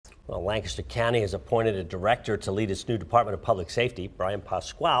Well, Lancaster County has appointed a director to lead its new Department of Public Safety. Brian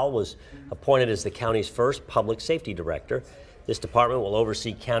Pasquale was appointed as the county's first public safety director. This department will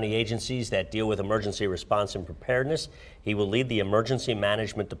oversee county agencies that deal with emergency response and preparedness. He will lead the Emergency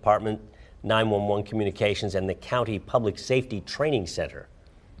Management Department, 911 Communications, and the County Public Safety Training Center.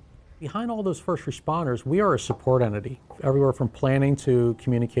 Behind all those first responders, we are a support entity, everywhere from planning to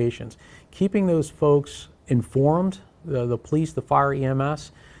communications. Keeping those folks informed, the police, the fire,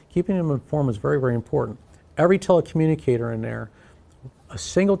 EMS, keeping them informed is very, very important. Every telecommunicator in there, a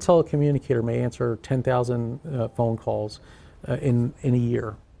single telecommunicator may answer 10,000 phone calls in a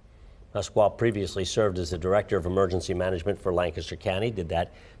year. Pasquale previously served as the Director of Emergency Management for Lancaster County, did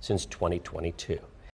that since 2022.